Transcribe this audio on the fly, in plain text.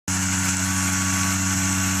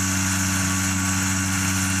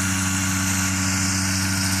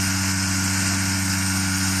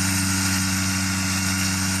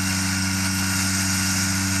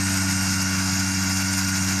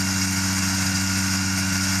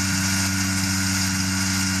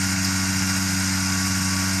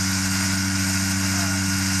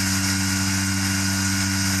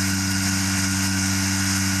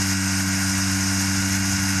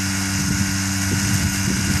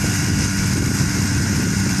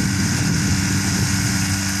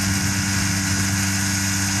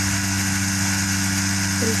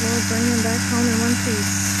Lord, bring him back home in one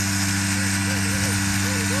piece.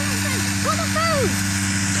 On the phone!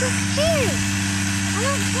 Here! I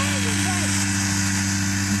don't play with that.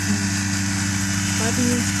 Love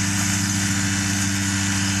you.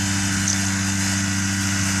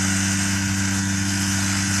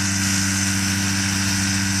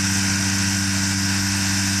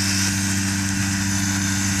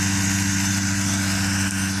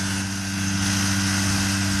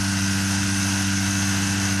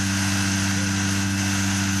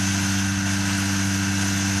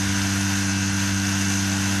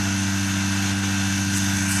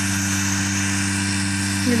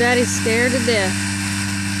 Your daddy's scared to death.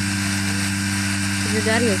 Your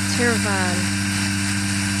daddy is terrified.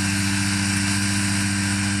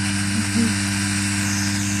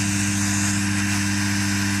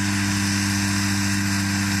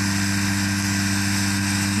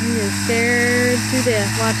 He is scared to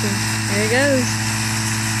death. Watch him. There he goes.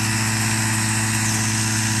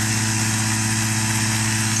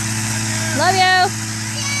 Love you.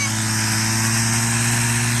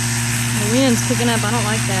 The wind's picking up. I don't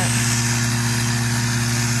like that.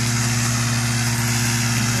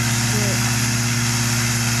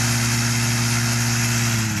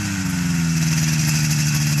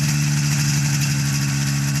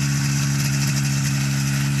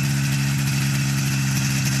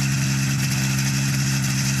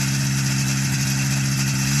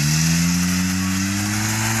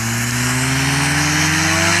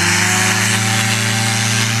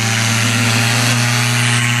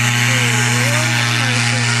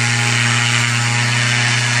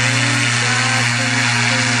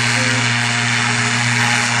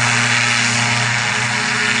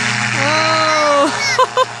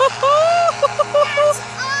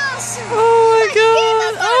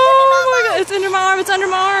 It's under my arm. It's under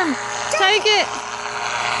my arm. Take it.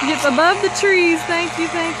 It's above the trees. Thank you.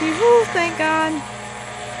 Thank you. Woo, thank God.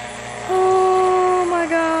 Oh my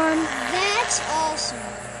God. That's awesome.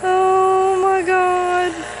 Oh my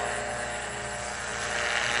God.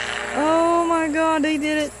 Oh my God. They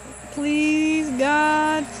did it. Please,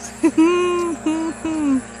 God.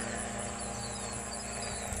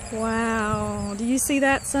 Wow. Do you see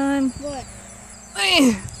that, son? What?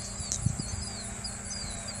 Man.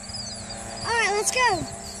 Alright, let's go.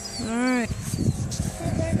 Alright.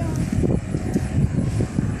 They're going.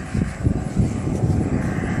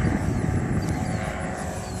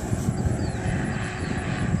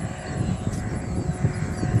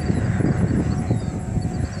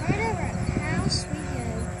 Right over a house we go.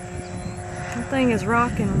 That thing is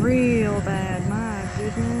rocking real bad. My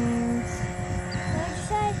goodness. What did you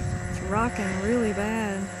say? It's rocking really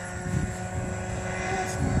bad.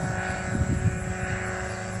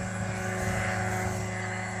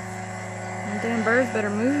 Damn birds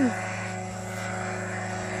better move.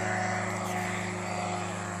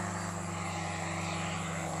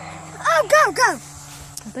 Oh, go, go! I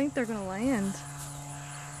think they're gonna land.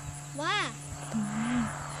 Why?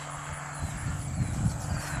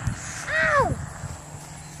 Ow!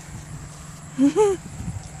 I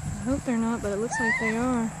hope they're not, but it looks like they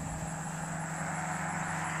are.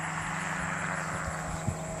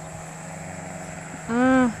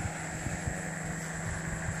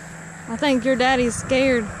 I think your daddy's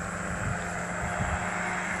scared.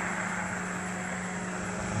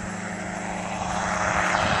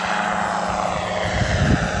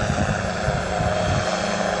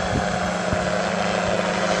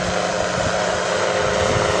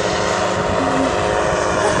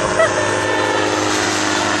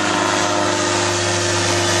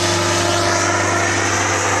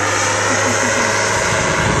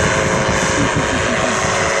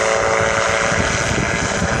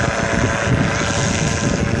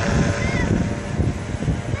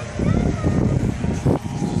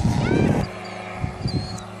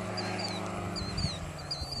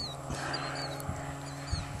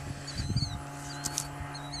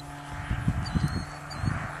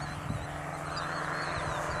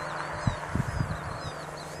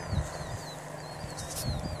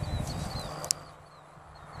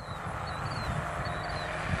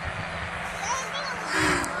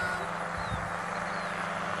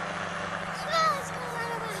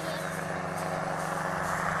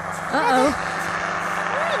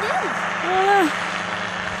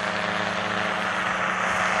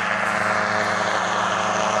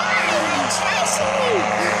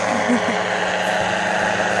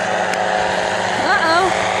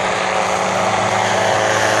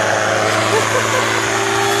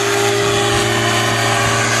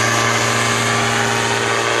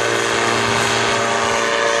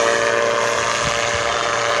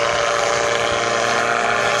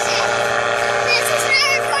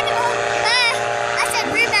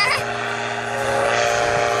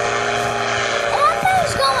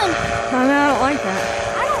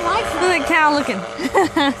 that cow looking?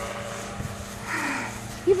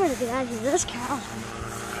 You better get out of here. Those cows.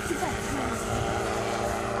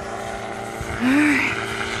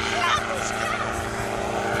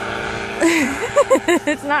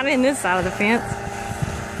 It's not in this side of the fence.